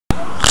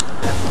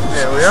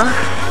we are?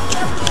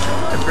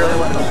 I barely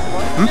went up.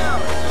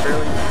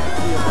 Barely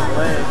see my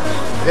legs.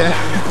 Yeah.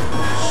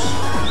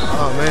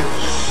 Oh man.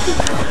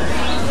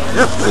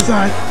 Yep, it's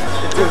on. It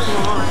took too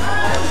long.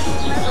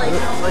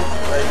 Like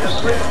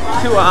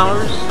 2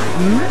 hours.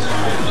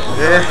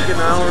 Yeah. Like an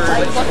hour,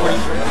 like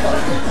 40.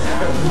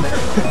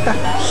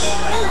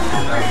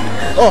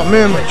 Oh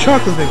man, my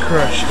chocolate's been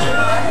crushed.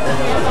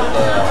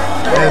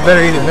 Yeah, I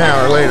better eat it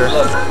now or later.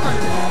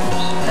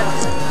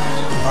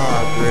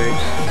 Oh great.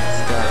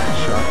 Got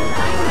chocolate.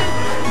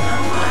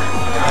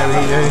 I haven't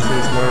eaten anything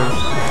this morning.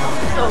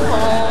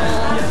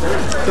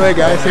 So hey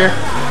guys, here.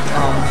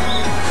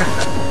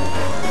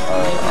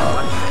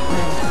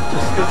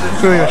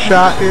 Doing a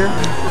shot here.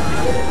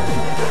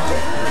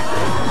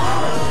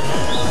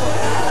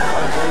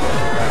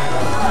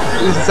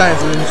 This is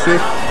science industry.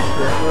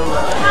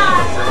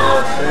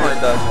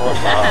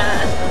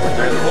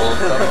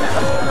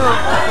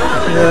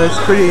 Yeah, it's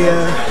pretty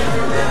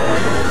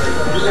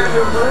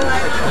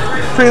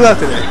low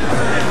today.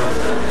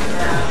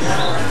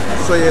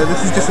 So yeah,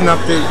 this is just an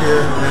update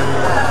here.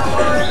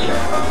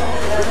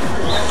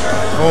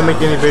 I won't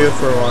make any videos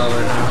for a while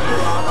right now.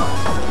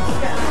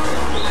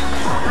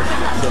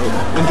 So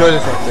enjoy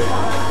this update.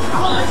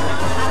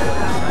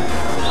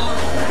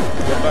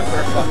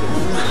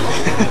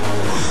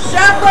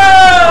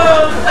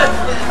 Chaperone!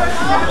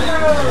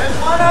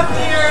 One up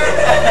here!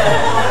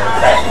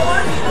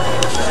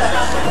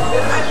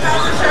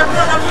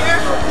 Chaperone up here?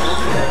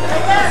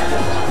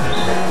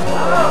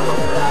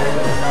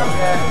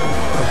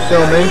 I'm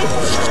filming.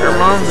 Your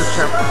mom's a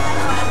chaperone.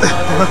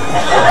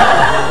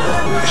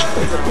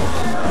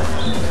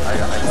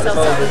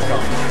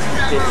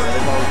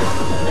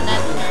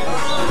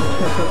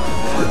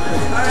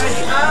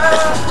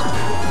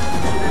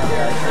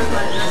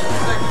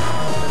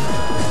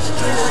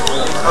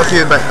 I'll see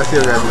you back. I'll see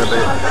you guys in a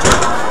bit.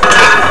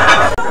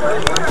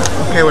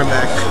 Okay, we're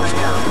back.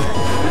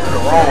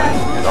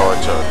 Oh,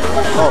 it's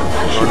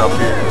going up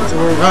here. So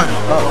we're running.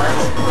 Oh,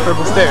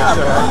 purple stairs.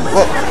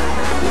 Whoa.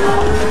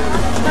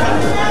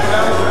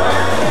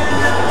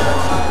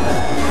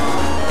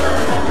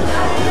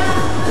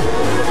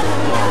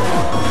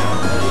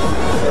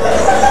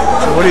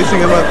 So what do you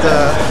think about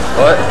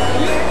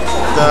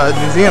the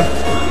museum?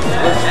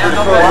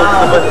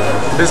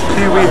 This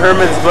Pee Wee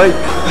Herman's bike.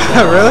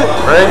 Really?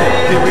 Right?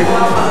 Pee Wee.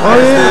 Oh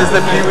yeah. Is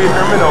the Pee Wee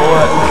Herman or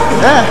what?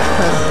 Yeah.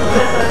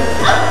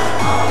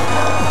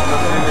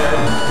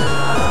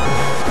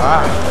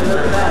 Wow.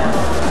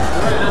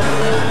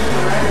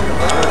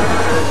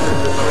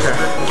 Okay.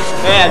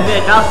 Yeah,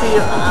 Nick, I'll see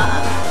you.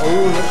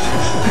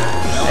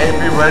 Hey,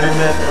 be ready,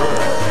 man.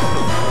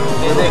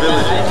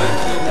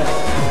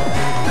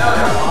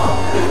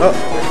 Oh,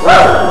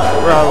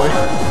 where are we?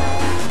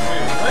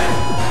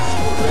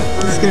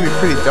 This is gonna be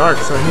pretty dark,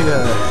 so I need to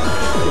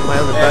get my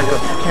other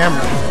backup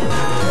camera.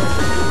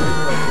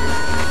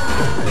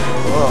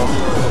 Whoa.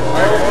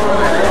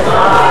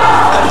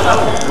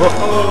 Whoa.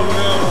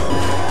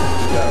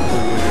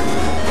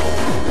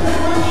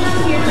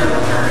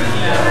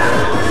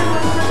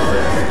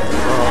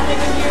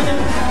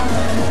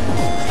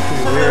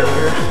 Pretty weird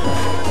here.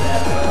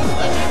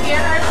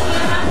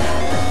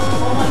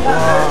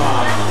 Wow.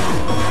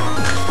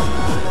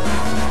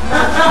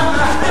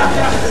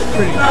 It's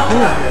pretty cool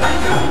here.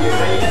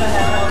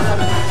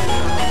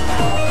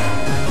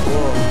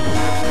 Whoa.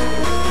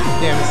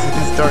 Damn,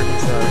 it's dark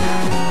inside.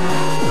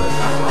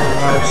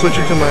 I'm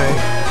switching to my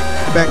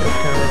backup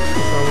camera.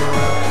 So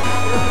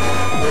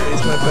where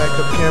is my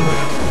backup camera?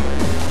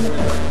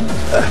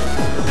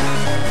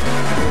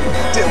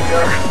 There we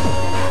are.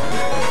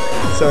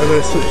 So I'm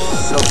gonna switch.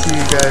 I'll see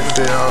you guys a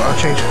bit. I'll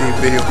change the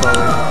video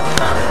quality.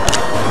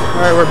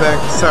 Alright, we're back.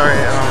 Sorry.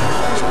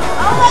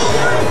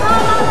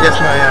 I guess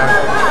my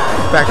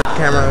backup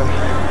camera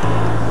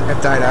had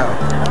died out.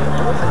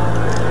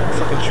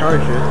 Fucking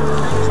charge it.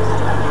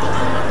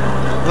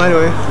 Well,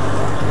 anyway,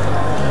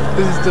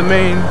 this is the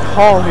main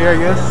hall here, I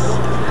guess.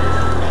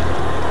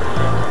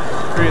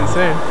 Pretty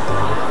insane.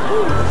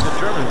 It's a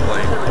German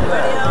plane.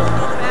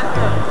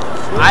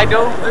 I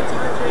don't.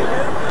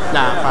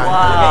 Nah, fine.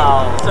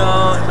 Wow. So,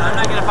 I'm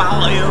not gonna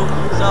follow you.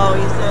 So,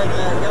 he said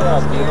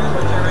yellow stairs,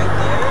 which are right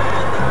there.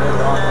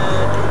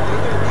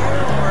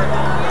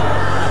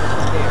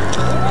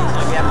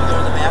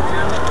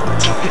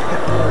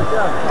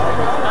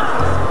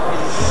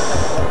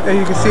 As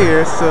you can see here,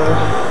 it's a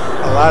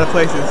lot of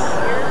places.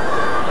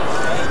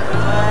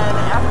 And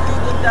after you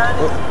get done,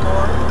 it's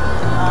more.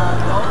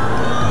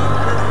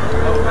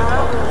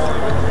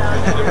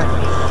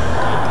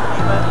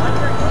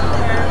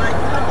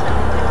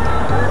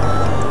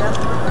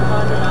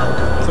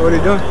 So what are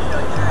you doing?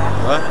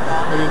 What?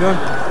 What are you doing?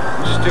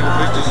 I'm just taking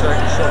pictures so I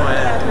can show my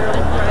ass.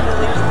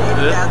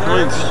 This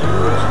plane's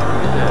huge.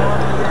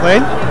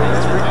 Plane?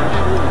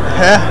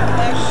 Yeah.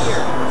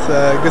 It's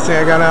a good thing I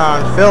got it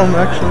on film,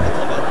 actually.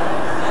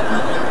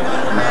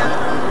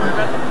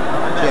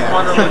 Yeah.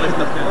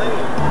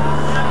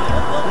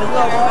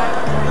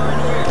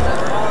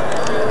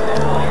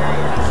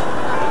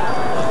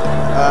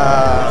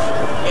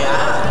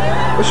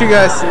 What you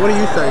guys? What do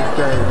you think?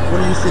 What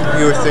do you think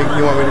viewers think?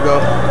 You want me to go?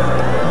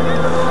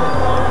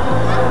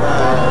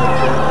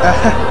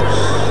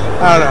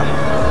 I don't know.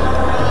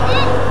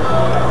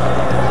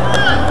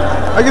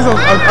 I guess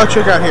I'll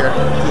check out here.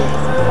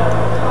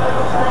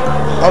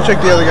 I'll check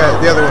the other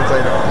ones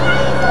later.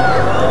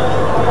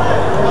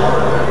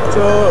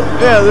 So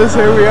yeah,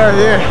 here we are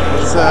here.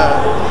 It's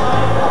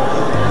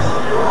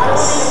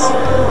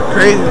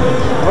crazy.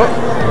 Oh.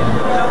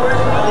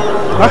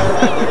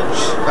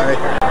 Sorry.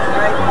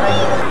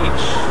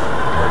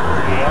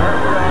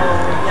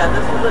 Yeah,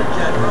 this is a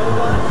general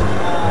one.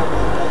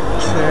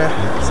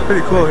 Yeah, it's pretty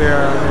cool here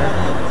around here.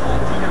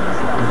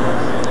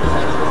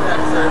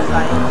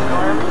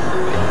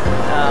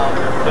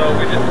 So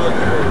we just look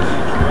for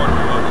each one.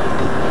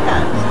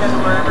 Yeah, just get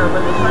wherever.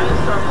 But the science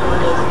storm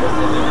one is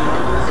specific.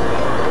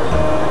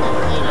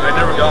 I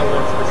never got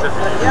one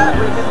specific. Yeah,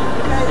 we can.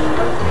 You guys.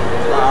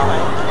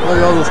 Wow. Look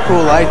at all those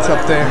cool lights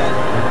up there.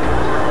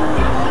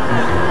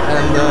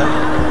 And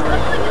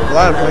a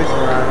lot of places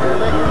around here.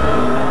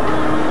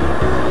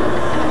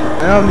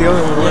 I know I'm the only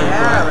one wearing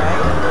glasses.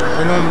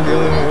 Right? I know I'm the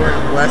only one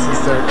wearing glasses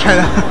that are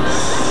kind of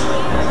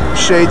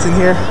shades in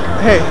here.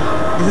 Hey,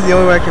 this is the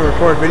only way I can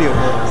record video.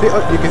 See,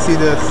 oh, you can see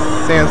the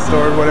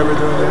sandstorm, whatever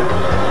doing there.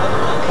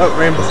 Oh,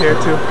 Rainbow's here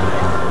too.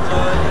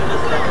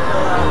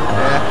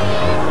 Yeah.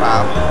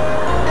 Wow.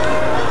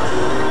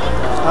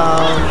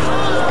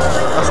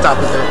 I'll stop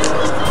it there.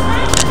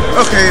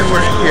 Okay, we're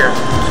here.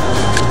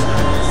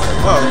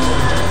 Oh.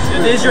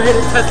 There's your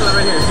hidden Tesla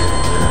right here.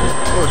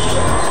 Oh shit.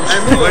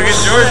 Look at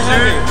George,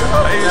 dude.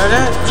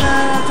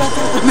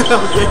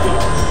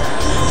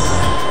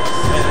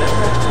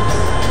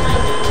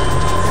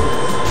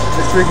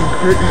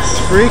 It's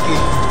freaky.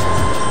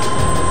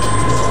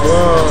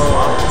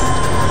 Whoa.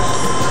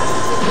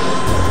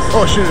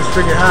 Oh shit, it's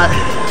freaking hot.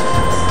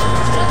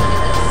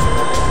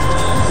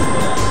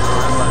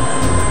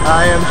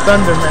 I am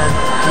Thunderman.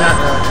 Not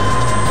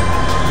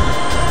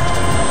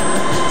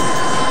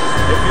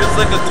It feels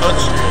like a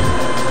touchscreen.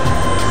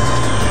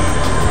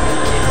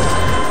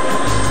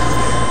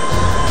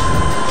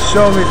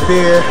 show me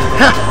fear.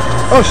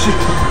 Oh shit.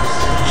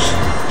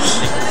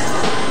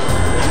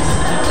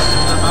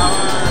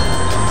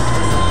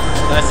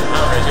 That's the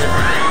amount right here.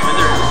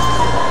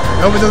 I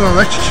hope it doesn't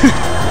electrocute.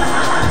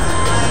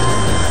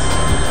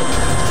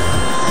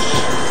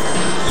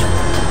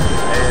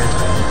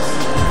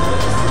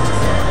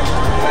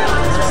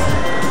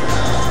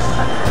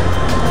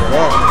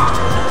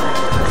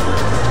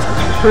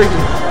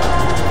 Freaky.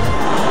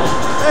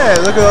 Hey,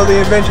 look at all the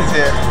inventions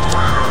here.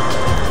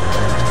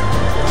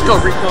 Let's go,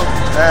 Rico.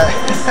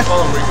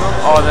 Call him Rico?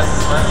 Oh, that's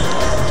the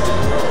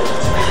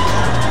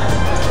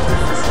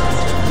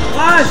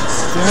Flash.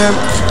 Damn.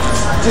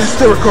 It's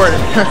still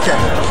recording. Okay.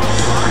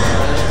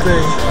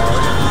 Thing.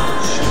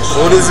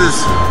 What is this?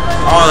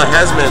 Oh, the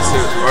hazmat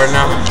suit. Or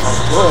no.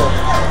 Whoa.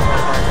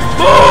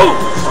 Boom!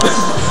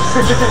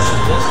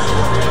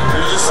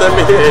 You just sent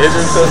me a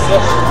hidden Tesla.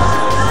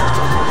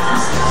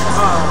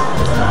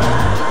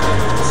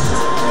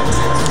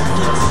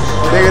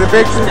 Taking a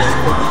picture.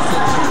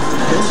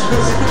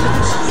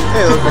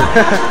 Hey, look.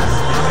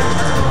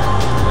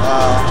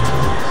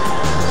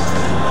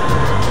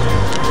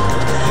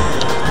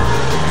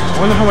 I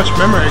wonder how much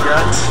memory I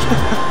got.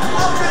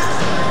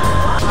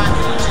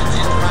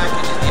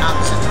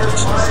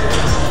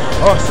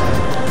 Awesome.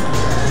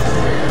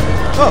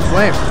 Oh,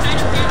 flame.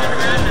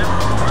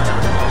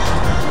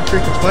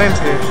 Freaking flames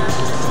here.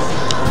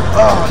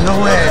 Oh, no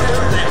way.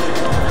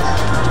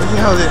 Look at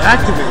how it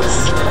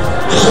activates.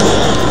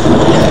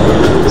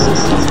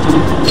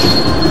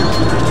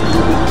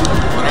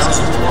 When I was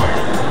a boy,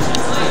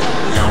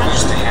 we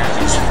used to have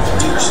these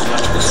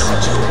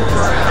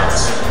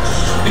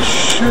It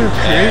should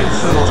create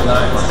some.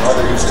 My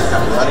brother used to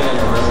come running in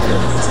the room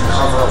and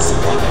cover up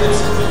some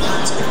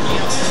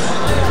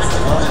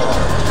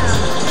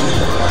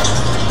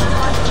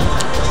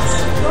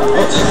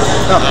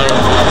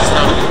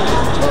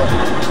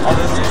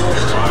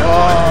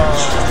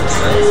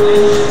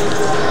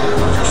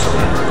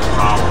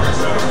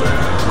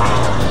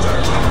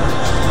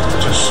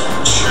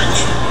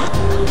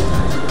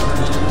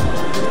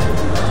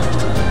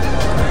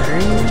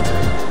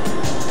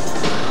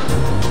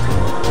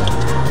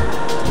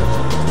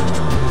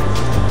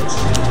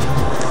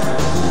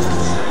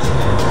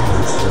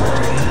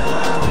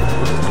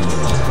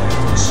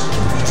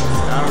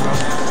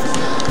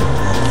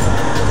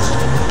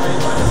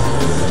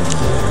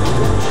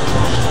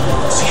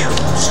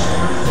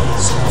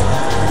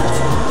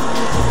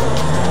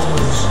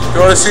You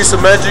want to see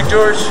some magic,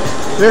 George?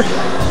 Yeah.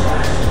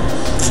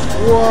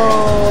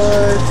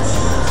 What?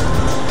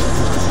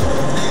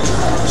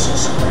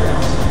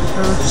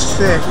 That looks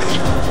sick.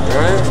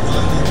 Alright.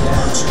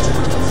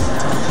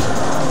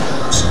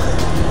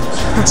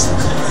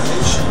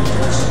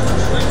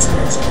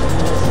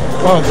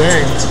 Oh,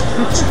 dang.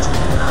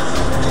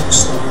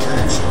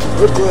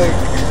 Look like,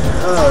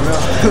 oh no.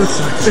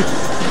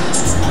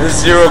 There's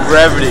zero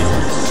gravity.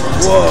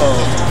 Whoa.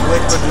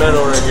 Liquid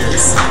metal right here.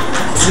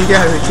 You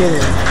gotta be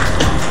kidding.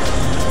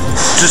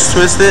 just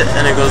twist it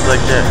and it goes like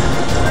that.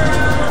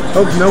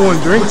 Hope no one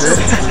drinks it.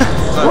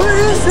 What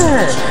is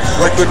that?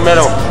 Liquid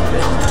metal.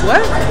 What?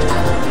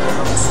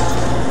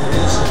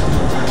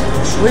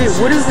 Wait,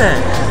 what is that?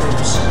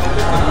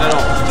 Liquid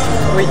metal.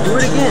 Wait, do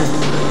it again.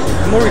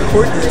 I'm gonna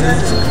record this.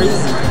 This is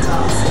crazy.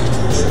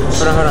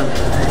 Hold on.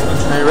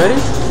 Are you ready?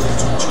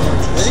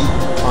 Ready?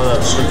 Hold up,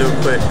 we'll do it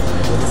quick.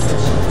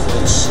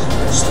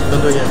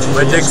 Don't do it yet.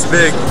 My dick's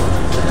big.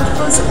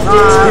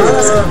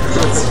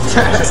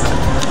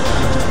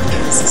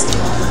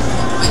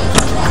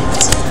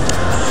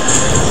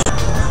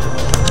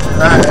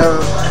 Alright,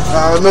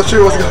 I'm not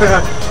sure what's going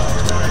on.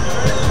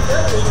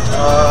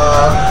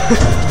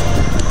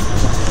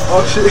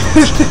 Oh shit.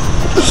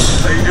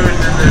 How you doing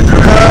in there?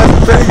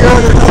 Pretty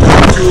good.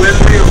 You with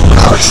me?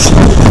 Oh shit.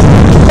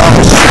 Oh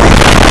shit.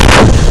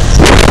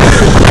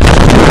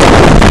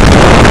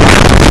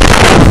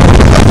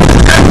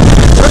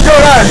 What's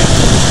going on?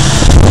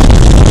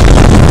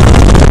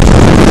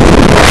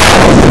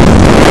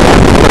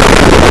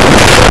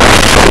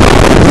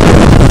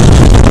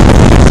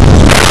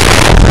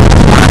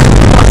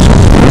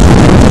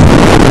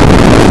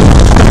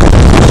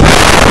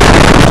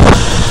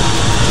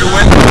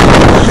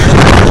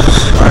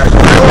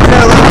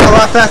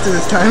 Faster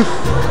this time.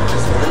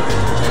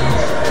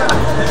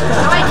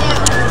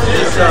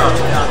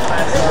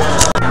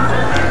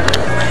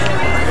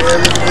 Yeah,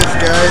 look at this,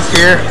 guys,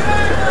 here.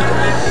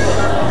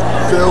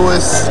 Fill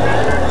with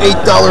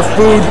 $8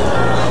 food.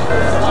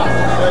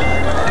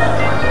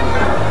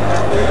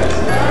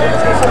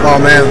 Oh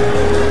man,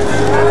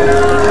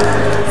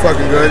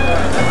 fucking good.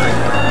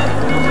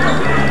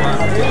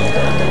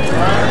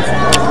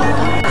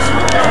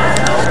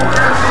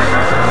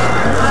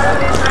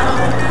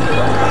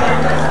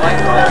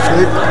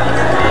 This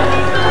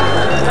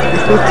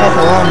food costs a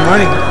lot of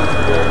money.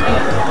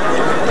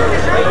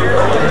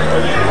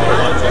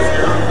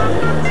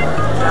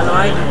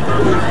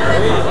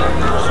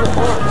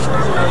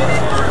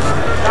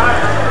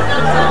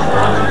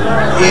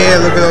 Yeah,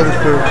 look at all this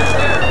food.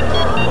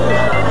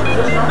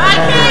 My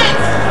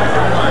kids!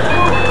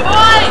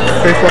 Boys!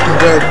 Pretty fucking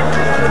good.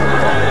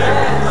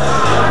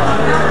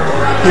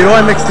 You know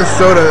I mixed the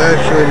soda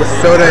actually with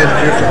soda and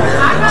juice in here.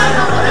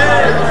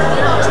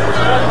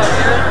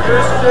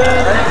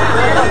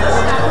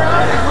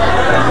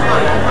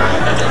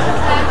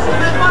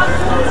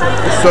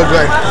 It's so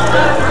good.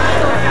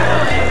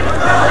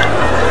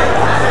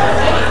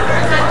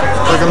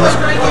 Look, I'm not.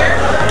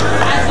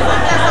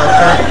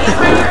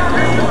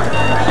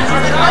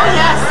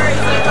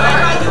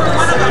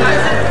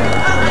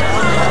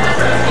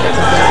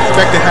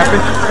 Expect it to happen.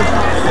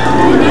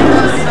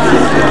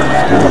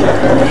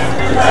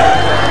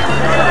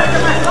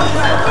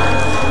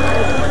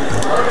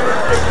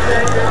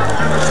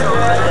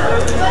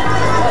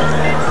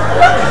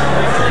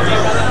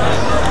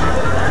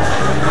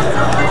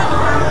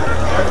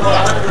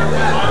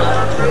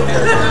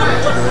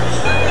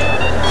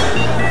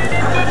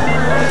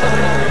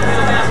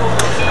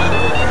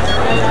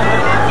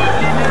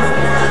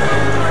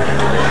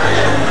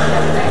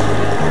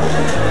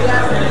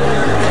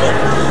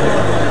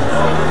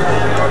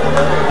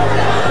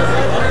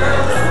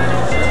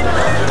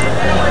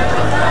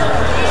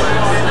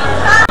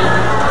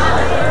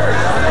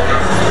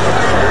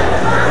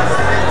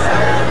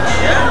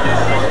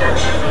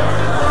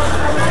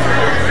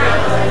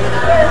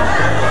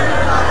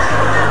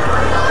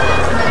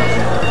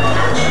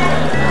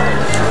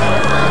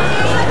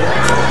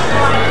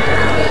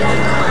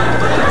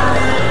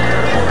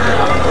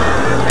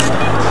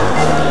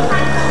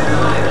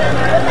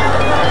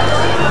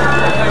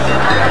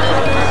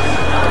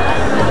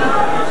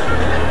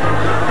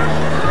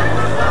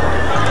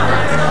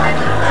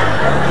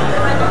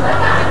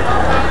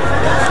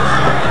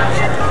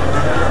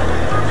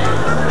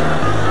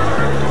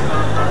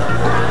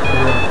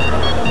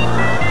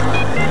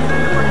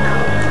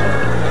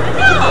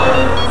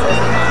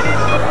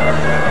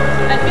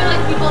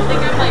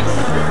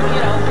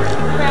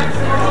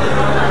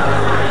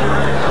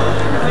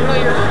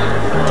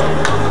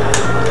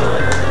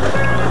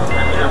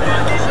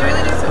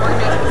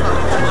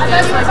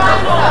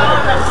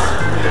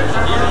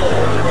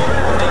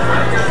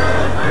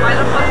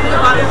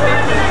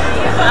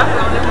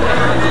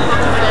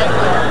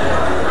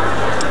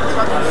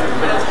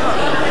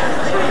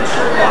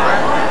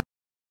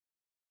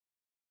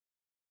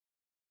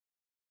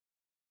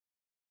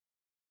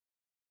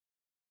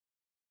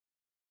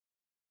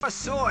 A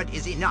sword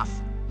is enough.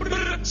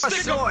 A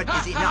sword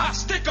is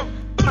enough.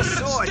 A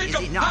sword is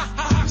enough.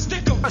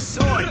 A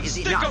sword is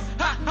enough.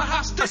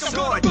 A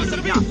sword is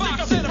enough.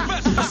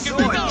 A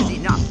sword is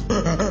enough.